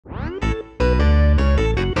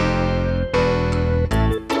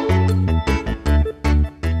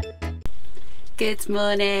Good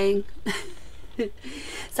morning.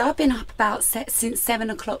 So I've been up about since 7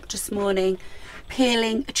 o'clock this morning,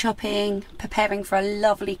 peeling, chopping, preparing for a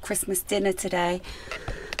lovely Christmas dinner today.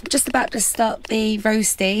 I'm just about to start the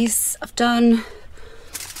roasties. I've done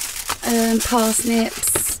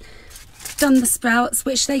parsnips, done the sprouts,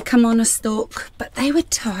 which they come on a stalk, but they were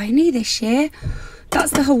tiny this year.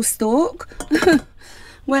 That's the whole stalk.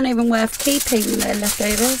 Weren't even worth keeping, the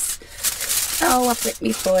leftovers. Oh, I've ripped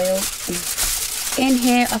me foil. In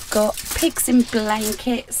here I've got pigs in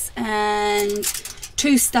blankets and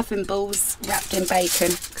 2 stuffing balls wrapped in bacon,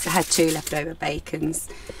 because I had 2 leftover bacons.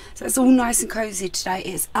 So it's all nice and cosy today.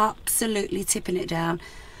 It's absolutely tipping it down.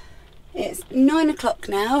 It's 9 o'clock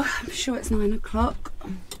now. I'm sure it's 9 o'clock.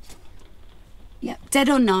 Yep, dead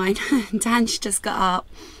on 9. Dan's just got up.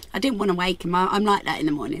 I didn't want to wake him up. I'm like that in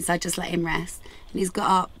the morning, so I just let him rest. And he's got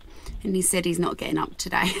up and he said he's not getting up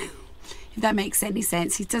today. If that makes any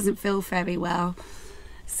sense. He doesn't feel very well.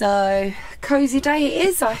 So cozy day it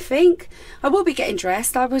is, I think. I will be getting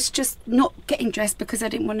dressed. I was just not getting dressed because I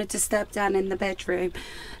didn't want to disturb Dan in the bedroom.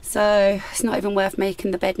 So it's not even worth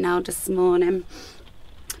making the bed now this morning.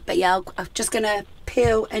 But yeah, I'm just going to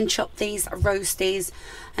peel and chop these roasties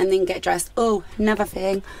and then get dressed. Oh, another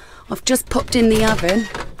thing. I've just popped in the oven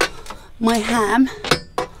my ham.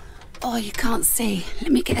 Oh, you can't see.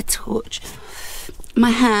 Let me get a torch.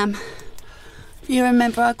 My ham. If you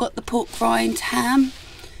remember, I got the pork rind ham.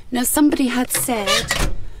 Now, somebody had said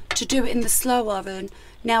to do it in the slow oven.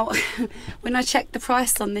 Now, when I checked the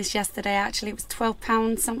price on this yesterday, actually it was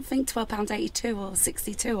 £12 something, £12.82 or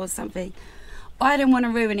 62 or something. I don't want to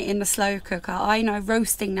ruin it in the slow cooker. I know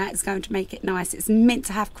roasting that is going to make it nice. It's meant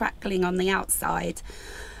to have crackling on the outside.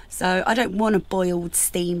 So I don't want a boiled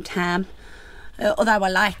steamed ham, although I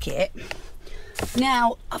like it.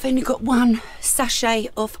 Now, I've only got 1 sachet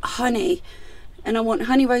of honey. And I want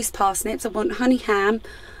honey roast parsnips, I want honey ham,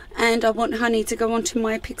 and I want honey to go onto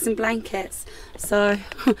my pigs and blankets. So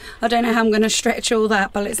I don't know how I'm going to stretch all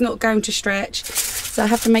that, but it's not going to stretch. So I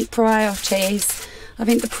have to make priorities. I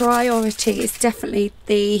think the priority is definitely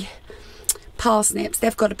the parsnips.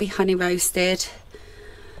 They've got to be honey roasted.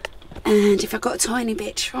 And if I've got a tiny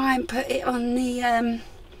bit, try and put it on the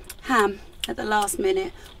ham at the last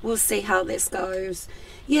minute. We'll see how this goes.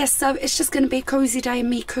 Yes, so it's just going to be a cosy day and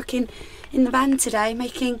me cooking in the van today,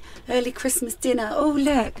 making early Christmas dinner. Oh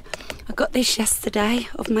look, I got this yesterday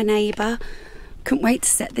of my neighbour. Couldn't wait to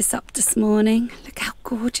set this up this morning. Look how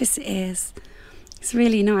gorgeous it is. It's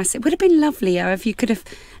really nice. It would have been lovelier if you could have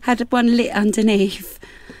had one lit underneath.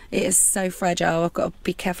 It is so fragile. I've got to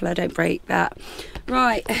be careful I don't break that.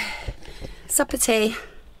 Right, supper tea.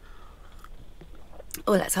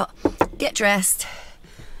 Oh, that's hot. Get dressed.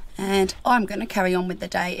 And I'm going to carry on with the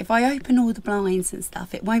day. If I open all the blinds and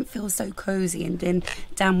stuff, it won't feel so cosy, and then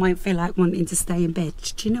Dan won't feel like wanting to stay in bed.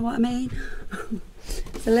 Do you know what I mean?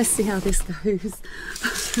 So let's see how this goes.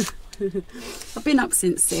 I've been up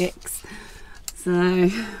since 6.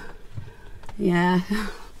 So, yeah.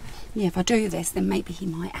 Yeah, if I do this, then maybe he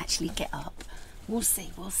might actually get up. We'll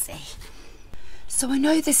see, we'll see. So I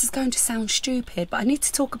know this is going to sound stupid, but I need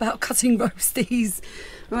to talk about cutting roasties.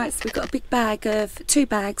 Right, so we've got a big bag of 2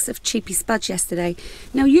 bags of cheapy spuds yesterday.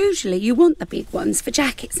 Now usually you want the big ones for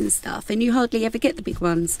jackets and stuff, and you hardly ever get the big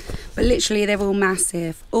ones. But literally they're all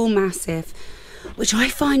massive, which I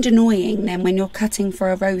find annoying then when you're cutting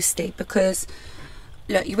for a roastie, because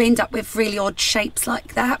look, you end up with really odd shapes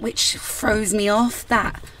like that, which throws me off.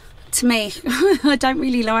 That, to me, I don't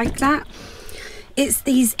really like that. It's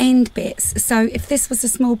these end bits. So if this was a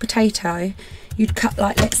small potato, you'd cut,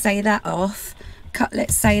 like, let's say that off. Cut,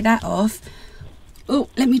 let's say that off. Oh,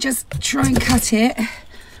 let me just try and cut it,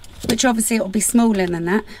 which obviously it'll be smaller than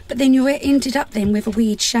that. But then you ended up then with a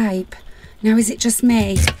weird shape. Now, is it just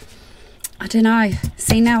me? I don't know.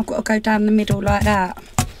 See, now I've got to go down the middle like that.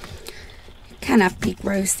 You can have big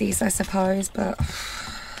roasties, I suppose, but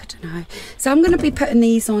I don't know. So I'm going to be putting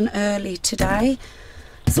these on early today.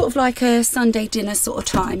 Sort of like a Sunday dinner sort of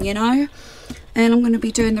time, you know. And I'm going to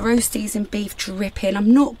be doing the roasties and beef dripping.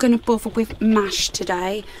 I'm not going to bother with mash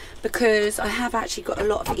today because I have actually got a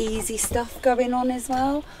lot of easy stuff going on as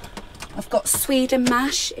well. I've got Sweden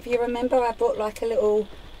mash. If you remember, I bought like a little,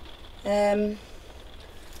 where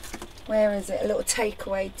is it? A little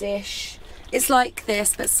takeaway dish. It's like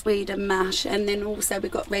this, but Sweden mash. And then also we've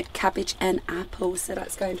got red cabbage and apple. So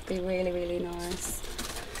that's going to be really, really nice.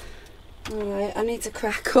 Alright, I need to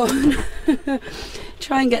crack on.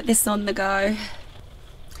 Try and get this on the go.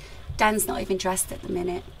 Dan's not even dressed at the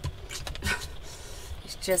minute.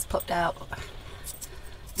 He's just popped out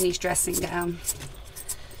and he's dressing down.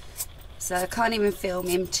 So I can't even film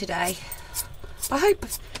him today. I hope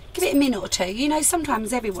give it a minute or two. You know,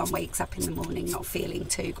 sometimes everyone wakes up in the morning not feeling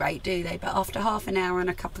too great, do they? But after half an hour and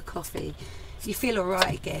a cup of coffee, you feel all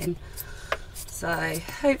right again. So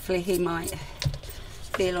hopefully he might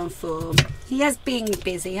feel on form. He has been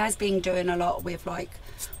busy, he has been doing a lot with like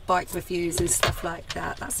bike reviews and stuff like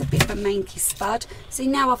that. That's a bit of a manky spud. See,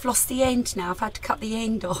 now I've lost the end now. I've had to cut the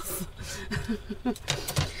end off. Am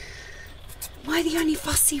I the only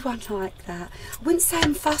fussy one like that? I wouldn't say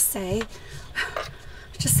I'm fussy.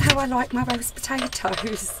 Just how I like my roast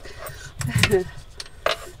potatoes.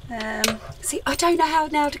 See, I don't know how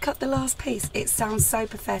now to cut the last piece. It sounds so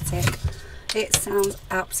pathetic. It sounds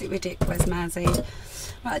absolutely ridiculous, Mazzy.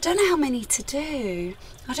 Right, I don't know how many to do.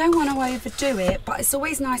 I don't want to overdo it, but it's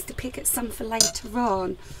always nice to pick at some for later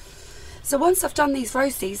on. So once I've done these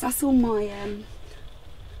roasties, that's all my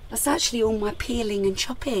that's actually all my peeling and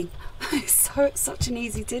chopping. It's such an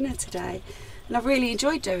easy dinner today, and I've really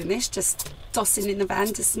enjoyed doing this, just tossing in the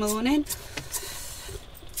van this morning.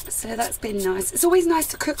 So that's been nice. It's always nice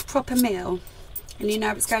to cook a proper meal, and you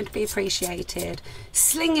know it's going to be appreciated.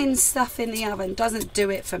 Slinging stuff in the oven doesn't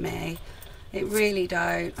do it for me. It really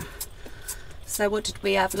don't. So what did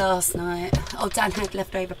we have last night? Oh, Dan had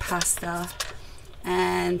leftover pasta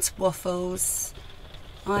and waffles.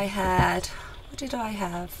 I had, what did I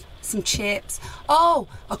have? Some chips. Oh,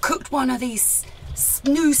 I cooked one of these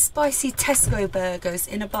new spicy Tesco burgers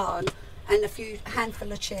in a bun and a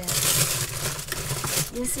handful of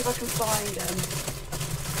chips. Let me see if I can find them.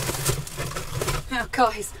 Oh,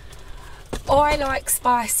 guys, I like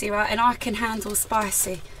spicy, right? And I can handle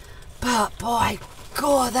spicy. But by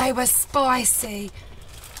God, they were spicy.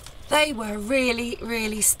 They were really,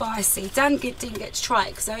 really spicy. Dan didn't get to try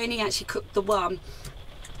it because I only actually cooked the one.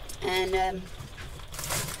 And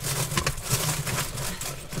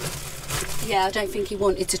yeah, I don't think he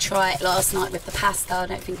wanted to try it last night with the pasta. I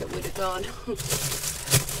don't think it would have gone.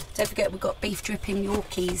 Don't forget we've got beef dripping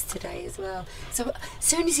Yorkies today as well. So as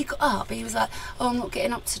soon as he got up, he was like, oh, I'm not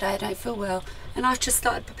getting up today, I don't feel well. And I just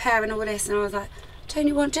started preparing all this, and I was like, don't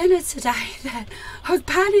you want dinner today then? I was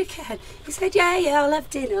panicking. He said, yeah, I'll have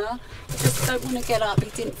dinner. I just don't want to get up. He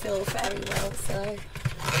didn't feel very well, so.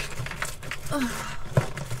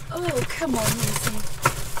 Oh, come on, Mazzy.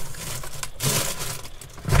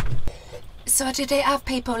 So I did have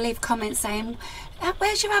people leave comments saying,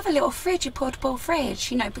 where'd you have a little fridge, a portable fridge?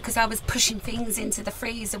 You know, because I was pushing things into the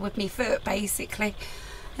freezer with my foot, basically.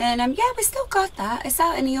 And yeah, we still got that. It's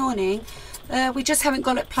out in the awning. We just haven't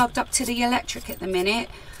got it plugged up to the electric at the minute.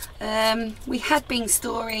 We had been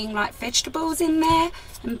storing like vegetables in there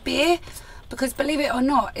and beer, because believe it or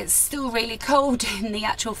not, it's still really cold in the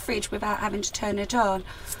actual fridge without having to turn it on.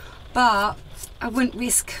 But I wouldn't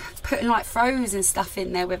risk putting like frozen stuff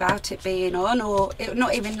in there without it being on, or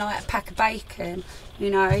not even like a pack of bacon, you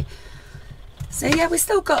know. So yeah, we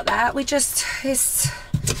still got that. We just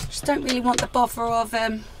don't really want the bother of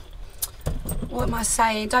what am I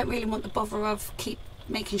saying? Don't really want the bother of keep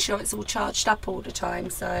making sure it's all charged up all the time.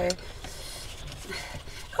 So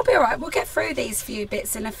it'll be all right. We'll get through these few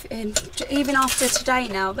bits, and even after today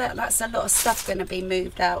now, that's a lot of stuff going to be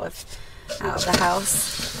moved out of the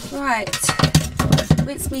house. Right,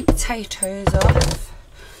 rinse me potatoes off.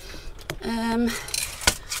 I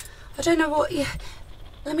don't know what you.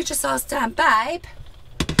 Let me just ask Dan, babe.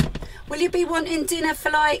 Will you be wanting dinner for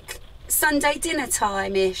like Sunday dinner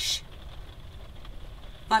time ish?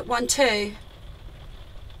 Like 1, 2? No,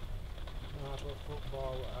 I've got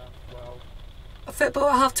football at 12. A football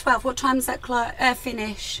at 12:30. What time's that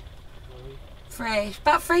finish? 3.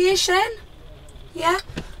 About 3ish then? Yeah?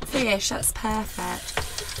 3ish, that's perfect.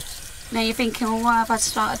 Now you're thinking, well, why have I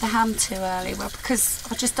started the ham too early? Well, because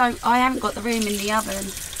I haven't got the room in the oven.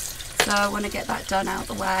 So I want to get that done out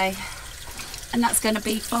of the way. And that's going to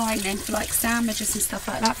be fine then for like sandwiches and stuff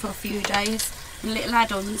like that for a few days. And little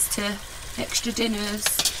add-ons to extra dinners.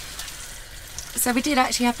 So we did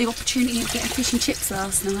actually have the opportunity of getting fish and chips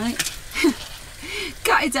last night.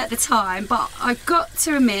 Gutted at the time, but I've got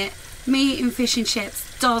to admit, me eating fish and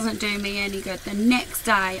chips doesn't do me any good. The next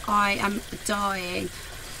day I am dying,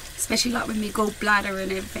 especially like with my gallbladder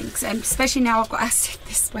and everything, and especially now I've got acid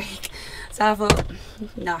this week. So I thought,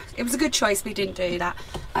 no, it was a good choice we didn't do that.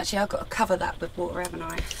 Actually, I've got to cover that with water, haven't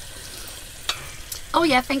I? Oh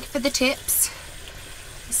yeah, thank you for the tips.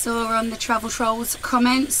 I saw on the Travel Trolls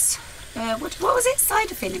comments, what was it,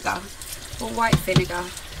 cider vinegar or white vinegar?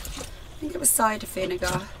 I think it was cider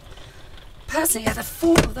vinegar. Personally, the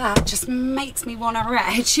thought of that just makes me want to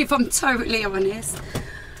rage, if I'm totally honest.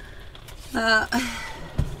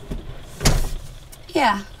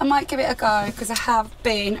 Yeah, I might give it a go because I have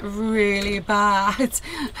been really bad.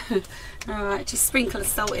 Alright, just sprinkle of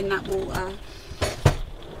salt in that water.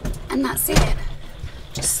 And that's it.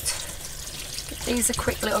 Just give these a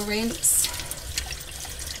quick little rinse.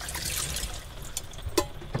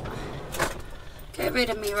 Get rid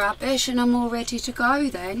of me rubbish and I'm all ready to go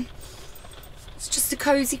then. It's just a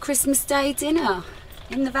cosy Christmas Day dinner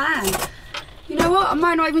in the van. You know what? I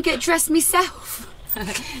might not even get dressed myself.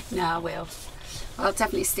 No, I will. I'll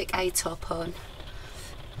definitely stick a top on.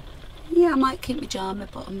 Yeah, I might keep my pyjama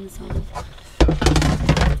bottoms on.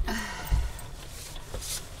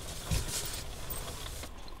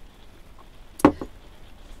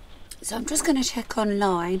 So I'm just going to check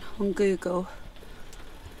online on Google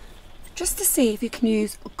just to see if you can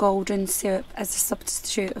use golden syrup as a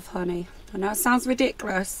substitute of honey. I know it sounds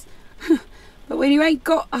ridiculous, but when you ain't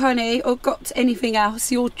got honey or got anything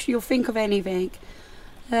else, you'll think of anything.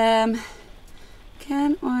 Can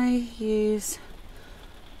I use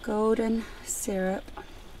golden syrup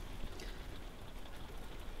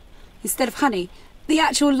instead of honey? The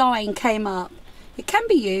actual line came up. It can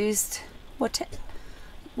be used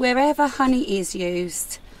wherever honey is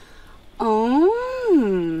used.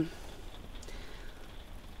 Oh.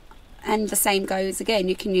 And the same goes again,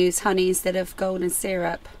 you can use honey instead of golden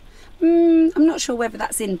syrup. I'm not sure whether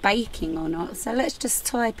that's in baking or not, so let's just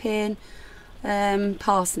type in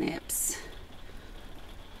parsnips.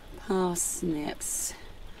 Parsnips.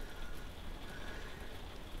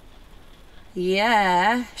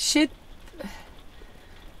 Yeah,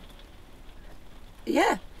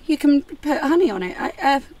 yeah, you can put honey on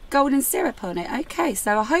it, golden syrup on it. Okay,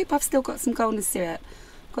 so I hope I've still got some golden syrup.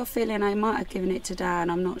 Got a feeling I might have given it to Dan.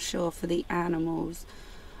 I'm not sure for the animals.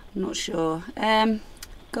 I'm not sure.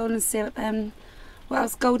 Golden syrup. What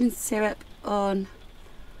else? Golden syrup on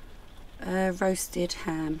roasted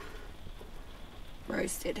ham.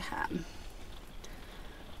 Roasted ham.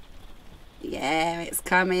 Yeah, it's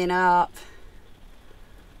coming up.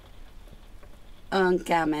 On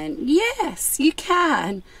gammon. Yes, you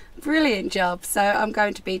can. Brilliant job. So I'm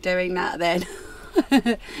going to be doing that then.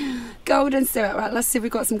 Golden syrup. Right, let's see if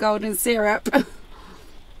we've got some golden syrup.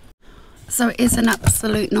 So it is an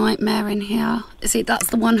absolute nightmare in here. See, that's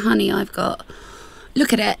the one honey I've got.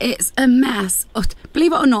 Look at it, it's a mess. Oh,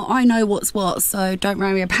 believe it or not, I know what's what, so don't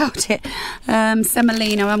worry about it.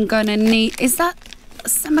 Semolina, I'm gonna need, is that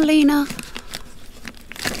semolina?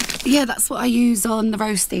 Yeah, that's what I use on the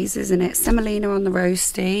roasties, isn't it? Semolina on the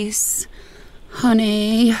roasties.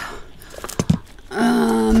 Honey.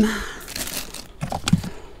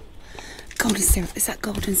 Golden syrup, is that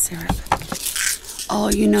golden syrup? Oh,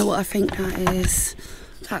 you know what I think that is?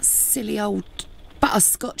 That silly old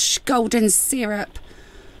butterscotch golden syrup.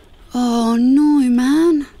 Oh no,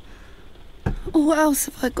 man. Oh, what else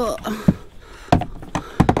have I got?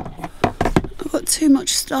 I've got too much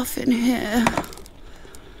stuff in here.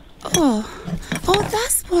 Oh,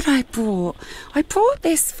 that's what I brought. I brought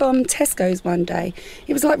this from Tesco's one day.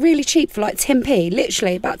 It was like really cheap for like 10p,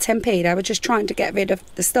 literally about 10p. They were just trying to get rid of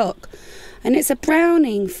the stock. And it's a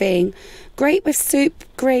browning thing, great with soup,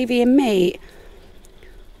 gravy and meat.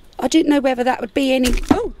 I didn't know whether that would be any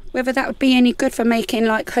good for making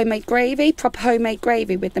like homemade gravy, proper homemade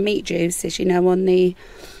gravy with the meat juices, you know, on the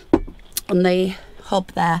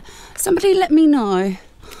hob there. Somebody let me know.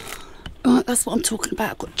 Right, that's what I'm talking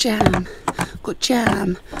about. I've got jam. I've got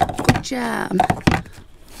jam. I've got jam.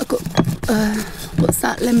 I've got what's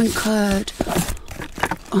that? Lemon curd.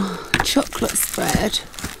 Oh, chocolate spread.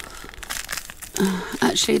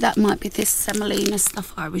 Actually, that might be this semolina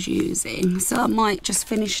stuff I was using, so I might just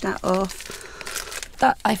finish that off.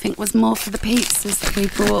 That I think was more for the pizzas that we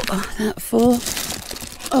bought that for.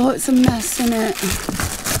 Oh, it's a mess, isn't it?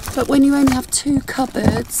 But when you only have 2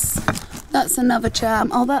 cupboards, that's another jam.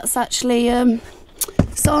 Oh, that's actually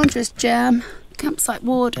Sandra's jam, Campsite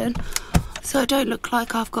Warden. So it don't look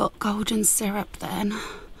like I've got golden syrup then.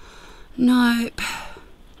 Nope.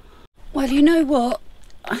 Well, you know what?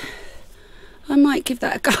 I might give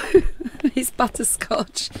that a go. It's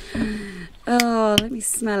butterscotch. Oh, let me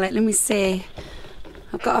smell it. Let me see.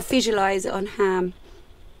 I've got to visualise it on ham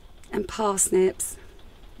and parsnips.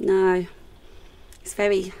 No. It's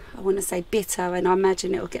very, I want to say bitter, and I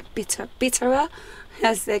imagine it'll get bitterer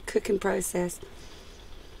as their cooking process.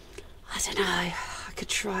 I don't know. I could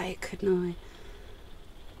try it, couldn't I?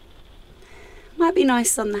 Might be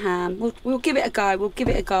nice on the ham. We'll give it a go. We'll give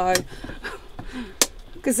it a go.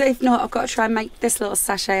 Because if not, I've got to try and make this little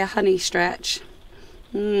sachet a honey stretch.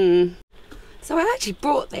 So I actually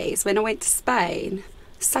brought these when I went to Spain.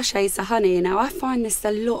 Sachets of honey. Now I find this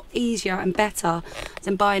a lot easier and better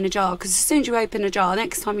than buying a jar, because as soon as you open a jar,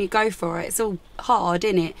 next time you go for it, it's all hard,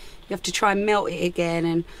 isn't it? You have to try and melt it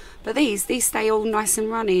again. But these stay all nice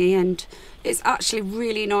and runny, and it's actually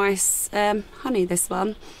really nice honey, this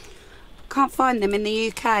one. Can't find them in the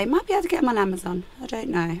UK. Might be able to get them on Amazon. I don't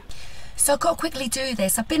know. So I've got to quickly do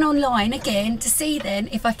this. I've been online again to see then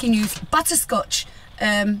if I can use butterscotch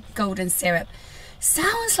golden syrup.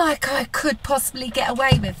 Sounds like I could possibly get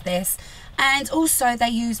away with this. And also they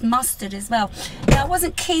use mustard as well. Now I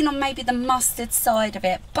wasn't keen on maybe the mustard side of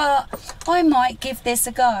it, but I might give this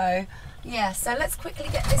a go. Yeah, so let's quickly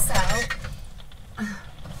get this out.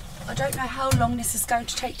 I don't know how long this is going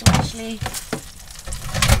to take to actually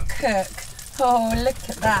cook. Oh, look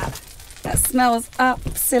at that. That smells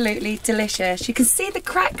absolutely delicious. You can see the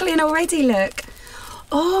crackling already, look.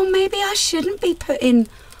 Oh, maybe I shouldn't be putting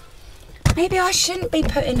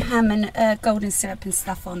ham and golden syrup and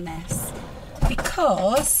stuff on this.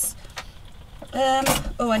 Because,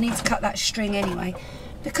 oh, I need to cut that string anyway.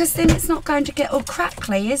 Because then it's not going to get all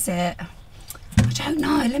crackly, is it? I don't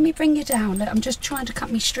know. Let me bring you down. Look, I'm just trying to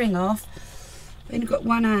cut my string off. I've only got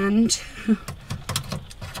one hand.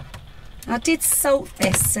 I did salt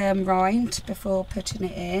this rind before putting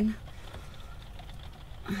it in.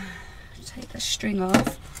 Take the string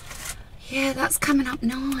off. Yeah, that's coming up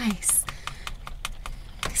nice.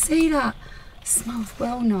 See that? Smells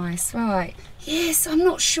well nice. Right. Yes, I'm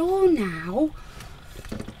not sure now.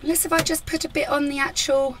 Unless if I just put a bit on the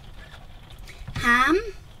actual ham.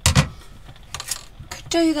 Could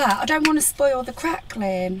do that. I don't want to spoil the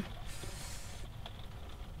crackling.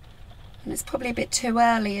 And it's probably a bit too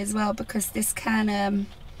early as well because this can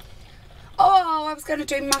oh, I was going to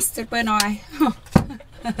do mustard when I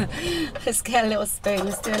let's get a little spoon.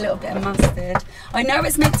 Let's do a little bit of mustard. I know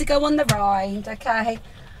it's meant to go on the rind, okay?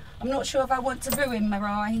 I'm not sure if I want to ruin my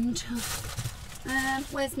rind.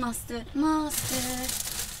 Where's mustard? Mustard.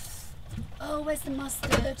 Oh, where's the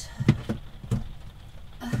mustard?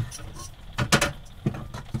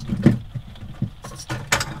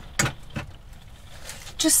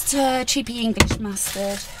 Just cheapy English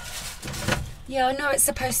mustard. Yeah, I know it's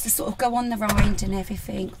supposed to sort of go on the rind and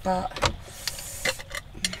everything, but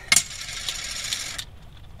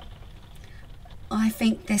I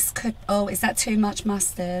think this could... Oh, is that too much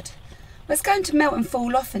mustard? Well, it's going to melt and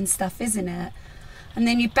fall off and stuff, isn't it? And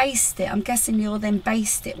then you baste it. I'm guessing you'll then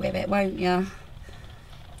baste it with it, won't you?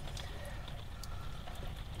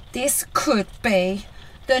 This could be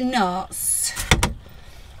the nuts.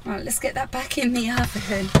 Right, let's get that back in the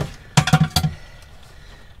oven.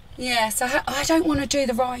 Yeah, so I don't want to do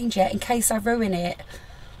the rind yet in case I ruin it.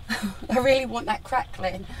 I really want that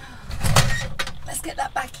crackling. Let's get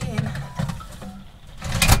that back in.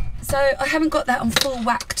 So I haven't got that on full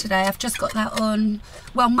whack today. I've just got that on,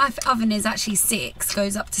 well, my oven is actually 6,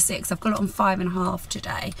 goes up to 6. I've got it on 5.5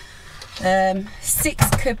 today. 6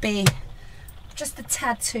 could be just a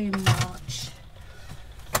tad too much.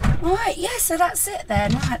 Right, yeah, so that's it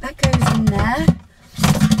then. Right, that goes in there.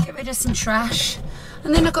 Get rid of some trash.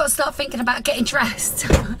 And then I've got to start thinking about getting dressed.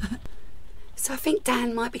 So I think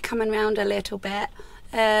Dan might be coming round a little bit.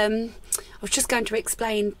 I was just going to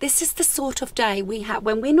explain, this is the sort of day we have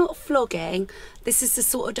when we're not vlogging. This is the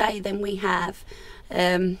sort of day then we have.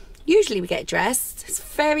 Usually we get dressed. It's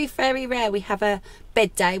very, very rare we have a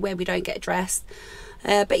bed day where we don't get dressed.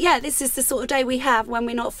 But yeah, this is the sort of day we have when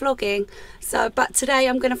we're not vlogging. So, but today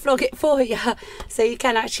I'm going to vlog it for you, so you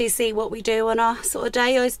can actually see what we do on our sort of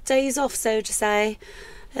days off, so to say.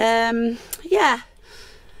 Yeah.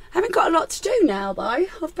 I haven't got a lot to do now though.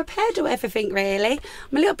 I've prepared everything really.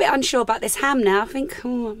 I'm a little bit unsure about this ham now. I think,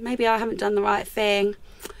 oh, maybe I haven't done the right thing.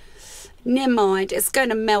 Never mind, it's going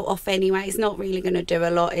to melt off anyway. It's not really going to do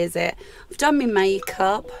a lot, is it? I've done my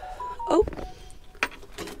makeup. Oh.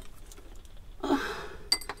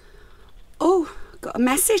 Oh, got a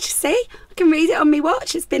message, see? I can read it on my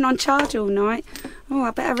watch. It's been on charge all night. Oh,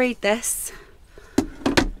 I better read this.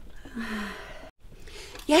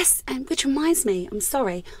 Yes, and which reminds me, I'm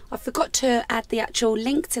sorry, I forgot to add the actual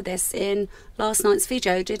link to this in last night's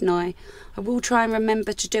video, didn't I? I will try and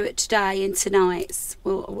remember to do it today and tonight's.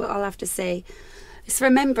 Well, I'll have to see. It's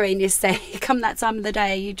remembering, you see, come that time of the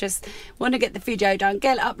day, you just want to get the video done,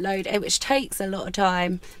 get it uploaded, which takes a lot of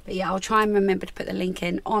time. But yeah, I'll try and remember to put the link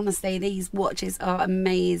in. Honestly, these watches are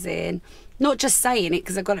amazing. Not just saying it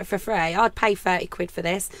because I got it for free. I'd pay 30 quid for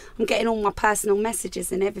this. I'm getting all my personal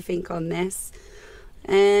messages and everything on this.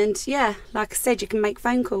 And yeah, like I said, you can make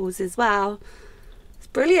phone calls as well. It's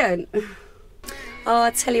brilliant. Oh,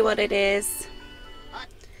 I'll tell you what it is.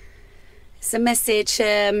 It's a message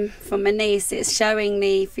from my niece. It's showing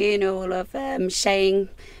the funeral of Shane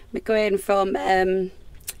McGuinn from The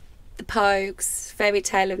Pogues, Fairy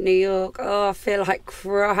Tale of New York. Oh, I feel like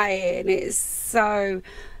crying. It's so,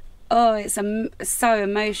 oh, it's so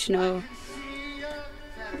emotional.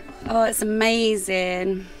 Oh, it's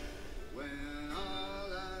amazing.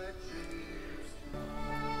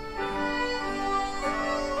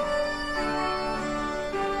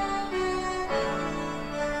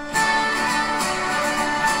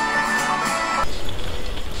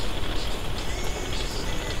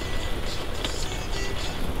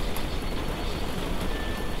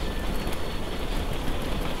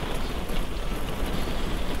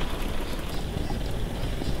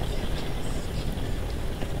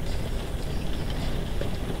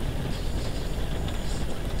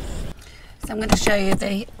 So I'm going to show you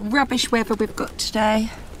the rubbish weather we've got today.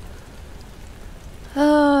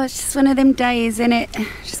 Oh, it's just one of them days, isn't it?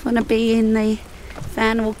 Just want to be in the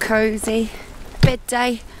van all cosy. Bed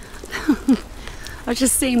day. I was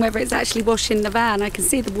just seeing whether it's actually washing the van. I can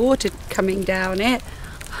see the water coming down it.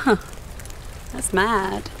 Huh. That's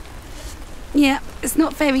mad. Yeah, it's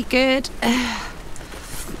not very good.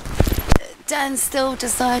 Dan's still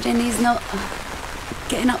deciding he's not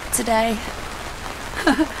getting up today.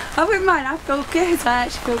 I wouldn't mind, I feel good. I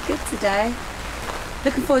actually feel good today.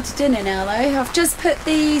 Looking forward to dinner now though. I've just put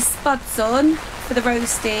the spuds on for the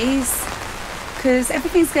roasties because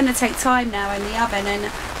everything's going to take time now in the oven, and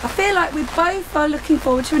I feel like we both are looking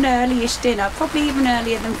forward to an early-ish dinner, probably even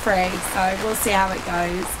earlier than 3, so we'll see how it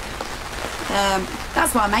goes.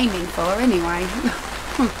 That's what I'm aiming for anyway.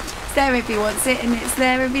 It's there if he wants it, and it's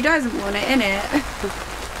there if he doesn't want it, isn't it?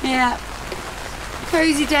 Yeah.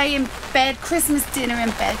 Cosy day in bed, Christmas dinner in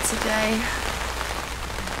bed today.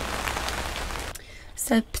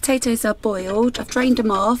 So potatoes are boiled, I've drained them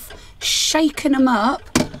off, shaken them up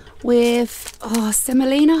with,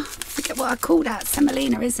 semolina, I forget what I call that,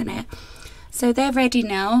 semolina, isn't it? So they're ready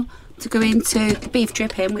now to go into the beef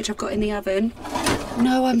dripping, which I've got in the oven.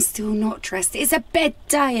 No, I'm still not dressed, it's a bed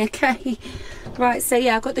day, okay? Right, so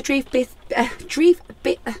yeah, I've got the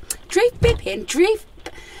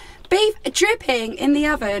beef dripping in the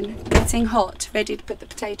oven, getting hot, ready to put the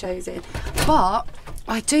potatoes in. But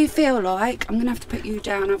I do feel like, I'm going to have to put you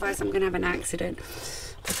down, otherwise I'm going to have an accident.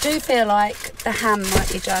 I do feel like the ham might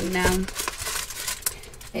be done now.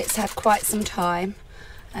 It's had quite some time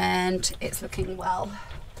and it's looking well.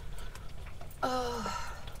 Oh.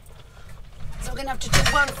 So I'm going to have to do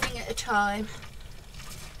one thing at a time.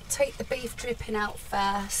 Take the beef dripping out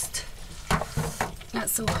first.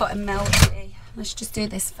 That's all hot and melty. Let's just do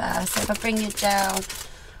this first. So if I bring you down,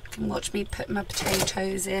 you can watch me put my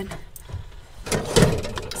potatoes in.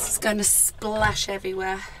 This is going to splash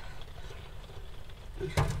everywhere.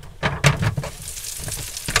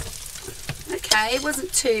 Okay, it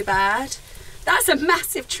wasn't too bad. That's a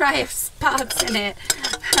massive tray of spuds in it.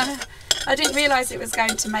 I didn't realise it was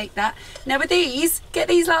going to make that. Now with these, get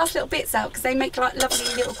these last little bits out because they make like lovely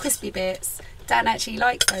little crispy bits. Dan actually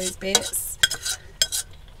likes those bits.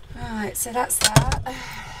 Right, so that's that.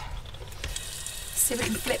 See if we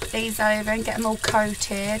can flip these over and get them all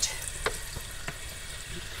coated.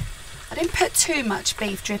 I didn't put too much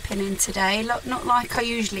beef dripping in today, not like I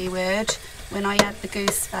usually would when I add the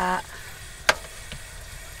goose fat.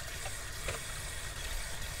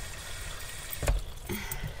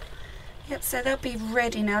 Yep, so they'll be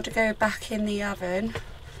ready now to go back in the oven.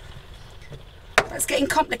 But it's getting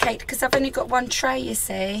complicated because I've only got one tray, you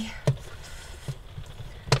see.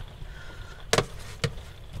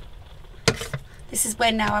 This is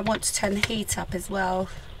when now I want to turn the heat up as well.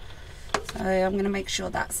 So I'm going to make sure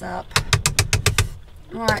that's up.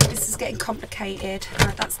 Right, this is getting complicated.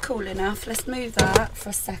 Right, that's cool enough. Let's move that for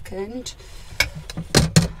a second.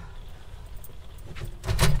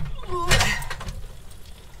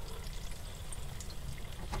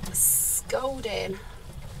 Scolding.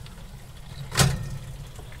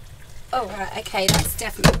 Oh, right, okay, that's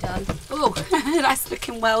definitely done. Oh, that's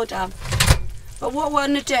looking well done. But what I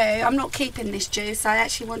want to do, I'm not keeping this juice. I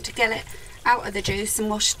actually want to get it out of the juice and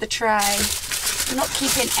wash the tray. I'm not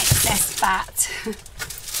keeping excess fat.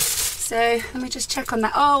 So let me just check on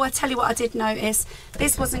that. Oh, I tell you what I did notice.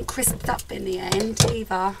 This wasn't crisped up in the end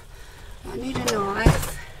either. I need a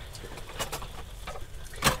knife.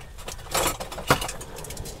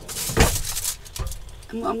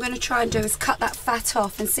 And what I'm going to try and do is cut that fat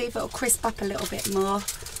off and see if it'll crisp up a little bit more.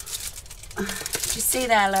 Do you see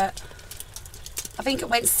there, look? I think it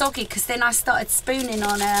went soggy because then I started spooning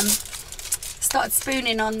on the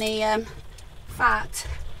fat.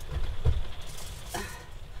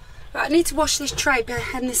 Right, I need to wash this tray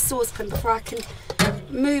and this saucepan before I can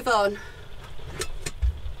move on.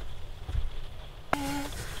 I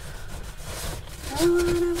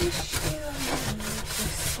wanna wish you a Merry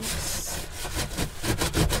Christmas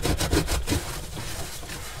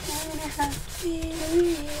and a Happy New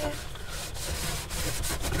Year.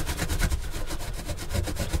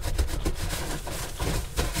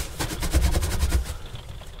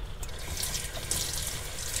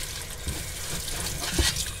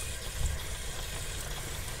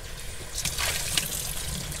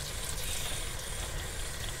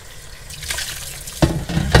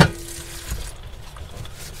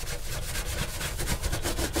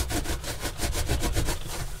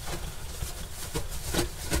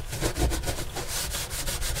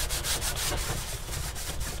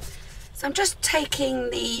 So I'm just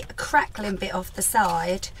taking the crackling bit off the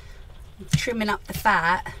side, trimming up the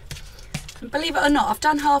fat, And believe it or not, I've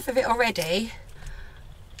done half of it already.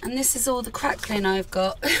 And this is all the crackling I've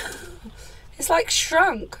got. It's like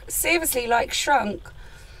shrunk. Seriously, like shrunk.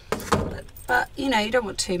 But you know, you don't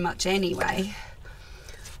want too much anyway.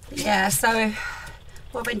 Yeah, so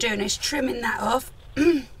what I've been doing is trimming that off.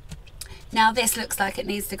 Now this looks like it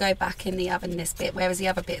needs to go back in the oven, this bit, whereas the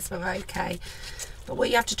other bits were okay. But what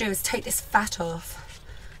you have to do is take this fat off.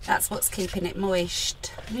 That's what's keeping it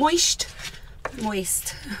moist. Moist.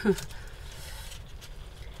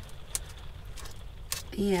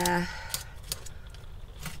 Yeah.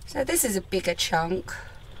 So this is a bigger chunk,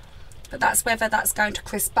 but that's whether that's going to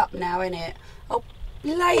crisp up now, isn't it? I'll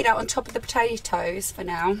lay it out on top of the potatoes for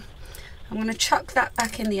now. I'm going to chuck that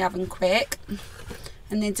back in the oven quick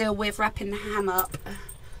and then deal with wrapping the ham up.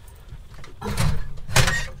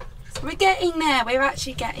 So we're getting there. We're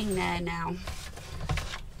actually getting there now.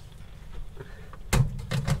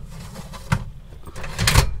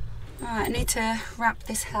 Alright, I need to wrap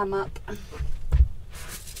this ham up.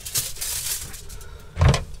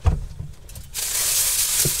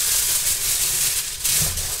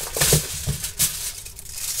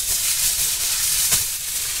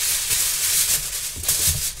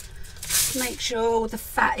 Make sure all the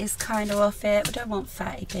fat is kind of off it. We don't want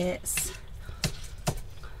fatty bits.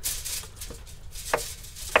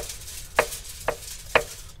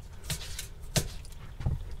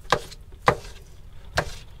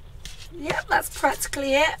 Yep, that's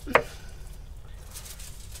practically it.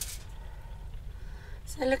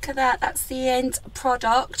 So look at that, that's the end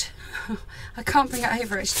product. I can't bring it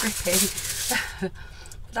over, it's dripping.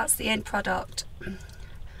 That's the end product.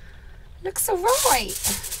 Looks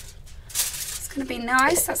alright. Going to be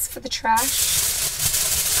nice. That's for the trash,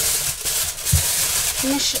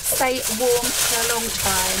 and this should stay warm for a long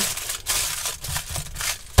time.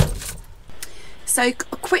 So a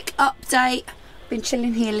quick update, been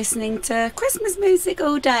chilling here listening to Christmas music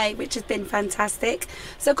all day, which has been fantastic.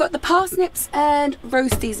 So I've got the parsnips and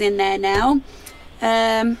roasties in there now.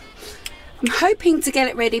 I'm hoping to get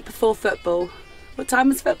it ready before football. What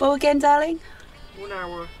time is football again, darling? 1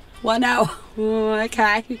 hour. 1 hour. Oh,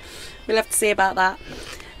 okay, we'll have to see about that.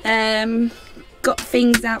 Got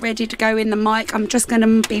things out ready to go in the mic. I'm just going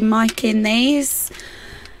to be micing these.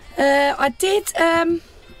 I did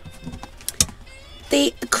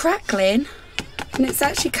the crackling and it's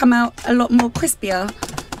actually come out a lot more crispier,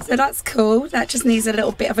 so that's cool. That just needs a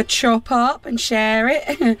little bit of a chop up and share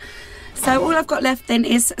it. So all I've got left then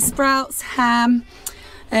is sprouts, ham,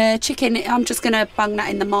 chicken. I'm just going to bung that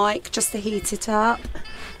in the mic just to heat it up.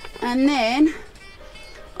 And then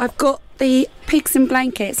I've got the pigs and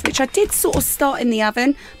blankets, which I did sort of start in the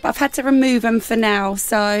oven, but I've had to remove them for now.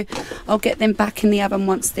 So I'll get them back in the oven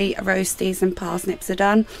once the roasties and parsnips are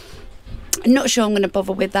done. I'm not sure I'm going to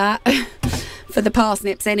bother with that for the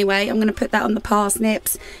parsnips anyway. I'm going to put that on the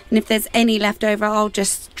parsnips. And if there's any left over, I'll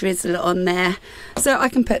just drizzle it on there so I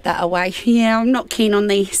can put that away. Yeah, I'm not keen on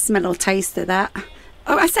the smell or taste of that.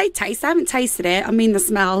 Oh, I say taste. I haven't tasted it. I mean the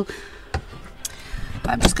smell.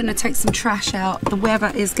 But I'm just going to take some trash out. The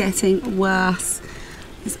weather is getting worse.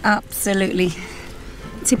 It's absolutely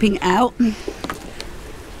tipping out.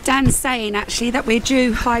 Dan's saying actually that we're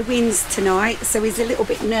due high winds tonight, so he's a little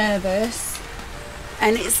bit nervous.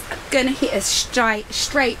 And it's going to hit us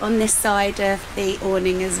straight on this side of the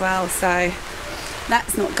awning as well, so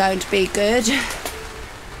that's not going to be good.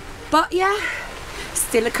 But yeah,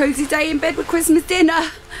 still a cosy day in bed with Christmas dinner.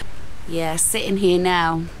 Yeah, sitting here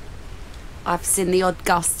now, I've seen the odd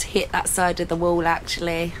gust hit that side of the wall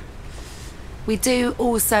actually. We do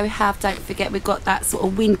also have, don't forget, we've got that sort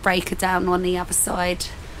of windbreaker down on the other side.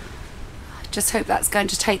 Just hope that's going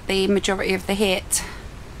to take the majority of the hit.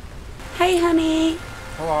 Hey honey.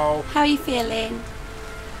 Hello. How are you feeling?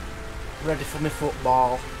 Ready for my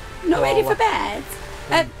football. Not ready for bed?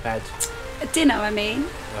 Bed. Dinner, I mean.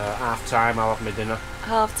 Half time, I'll have my dinner.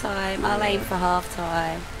 Half time. I'll aim for half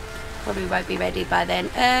time. Probably won't be ready by then.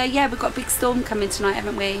 Yeah, we've got a big storm coming tonight,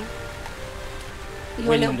 haven't we?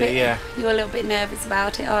 You're a little bit nervous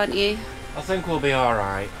about it, aren't you? I think we'll be all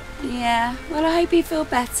right. Yeah. Well, I hope you feel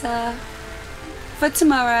better for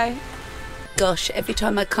tomorrow. Gosh, every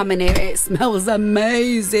time I come in here, it smells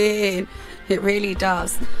amazing. It really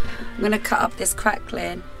does. I'm going to cut up this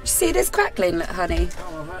crackling. You see this crackling, look, honey?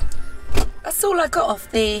 I love it. That's all I got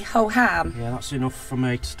off the whole ham. Yeah, that's enough for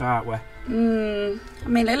me to start with. I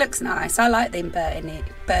mean, it looks nice. I like them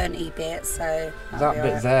burny bits, so that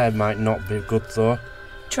bit right. There might not be good though.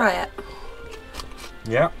 Try it.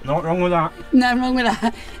 Yeah, not wrong with that. No wrong with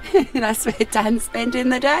that. That's where Dan's spending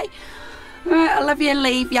the day. Alright, I love you and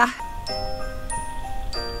leave ya.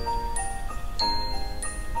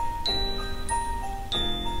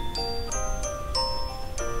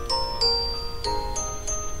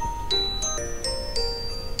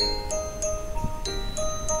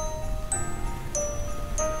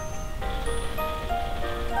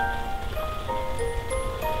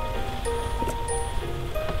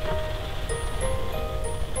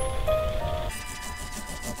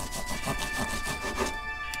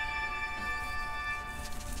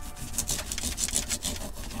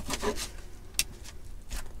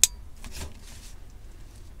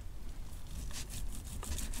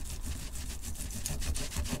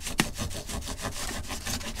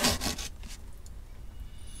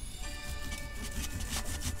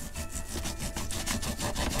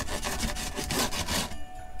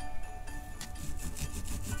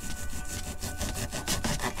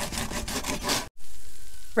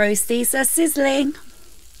 Roasties are sizzling.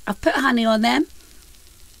 I've put honey on them.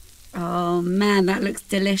 Oh man, that looks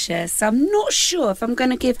delicious. I'm not sure if I'm going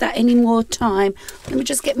to give that any more time. Let me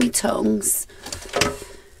just get me tongs,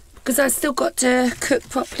 because I still got to cook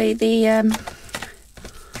properly the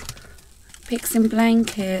pigs in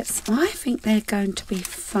blankets. I think they're going to be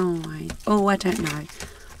fine. Oh, I don't know.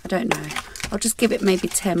 I don't know. I'll just give it maybe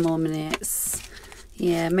 10 more minutes.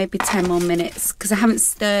 Yeah, maybe 10 more minutes, because I haven't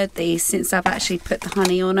stirred these since I've actually put the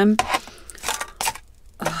honey on them.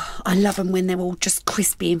 Oh, I love them when they're all just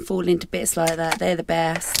crispy and fall into bits like that. They're the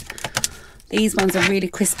best. These ones are really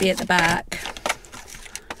crispy at the back.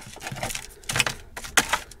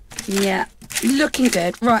 Yeah, looking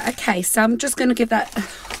good. Right, okay, so I'm just going to give that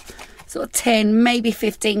sort of 10, maybe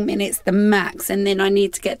 15 minutes, the max, and then I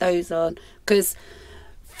need to get those on, because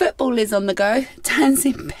football is on the go. Dan's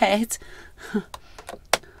in bed.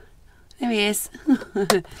 There he is,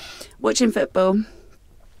 watching football,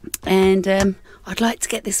 and I'd like to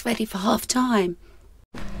get this ready for half time.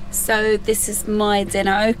 So this is my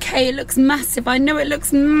dinner. Okay, it looks massive. I know it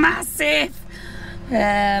looks massive.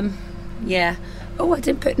 Yeah. Oh, I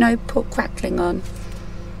didn't put no pork crackling on.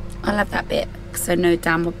 I love that bit, because I know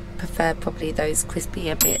Dan would prefer probably those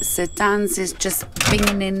crispier bits. So Dan's is just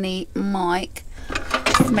bringing in the mic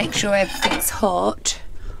to make sure everything's hot.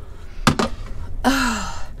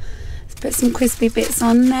 Oh. Put some crispy bits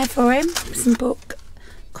on there for him, some pork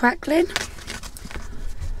crackling.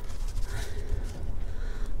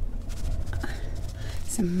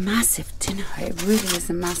 It's a massive dinner, it really is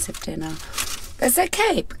a massive dinner. But it's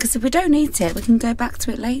okay, because if we don't eat it, we can go back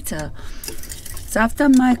to it later. So I've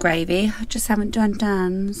done my gravy, I just haven't done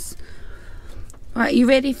Dan's. Right, you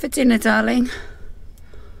ready for dinner, darling?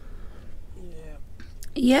 Yeah.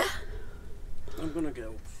 Yeah? I'm gonna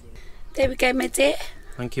go. There we go, my dear.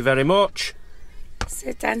 Thank you very much.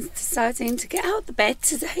 So Dan's deciding to get out of the bed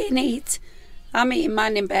today and eat. I'm eating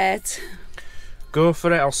mine in bed. Go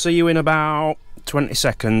for it. I'll see you in about 20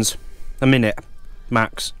 seconds. A minute,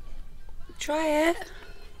 max. Try it.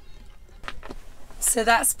 So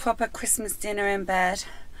that's proper Christmas dinner in bed.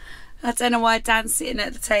 I don't know why Dan's sitting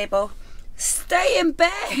at the table. Stay in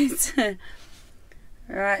bed.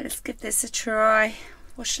 Right, let's give this a try.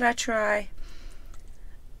 What should I try?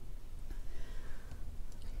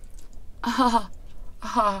 Ah,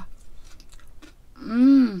 ah,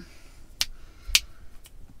 mmm,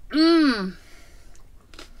 mmm,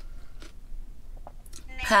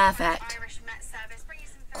 perfect.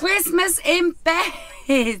 Christmas in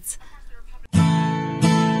bed.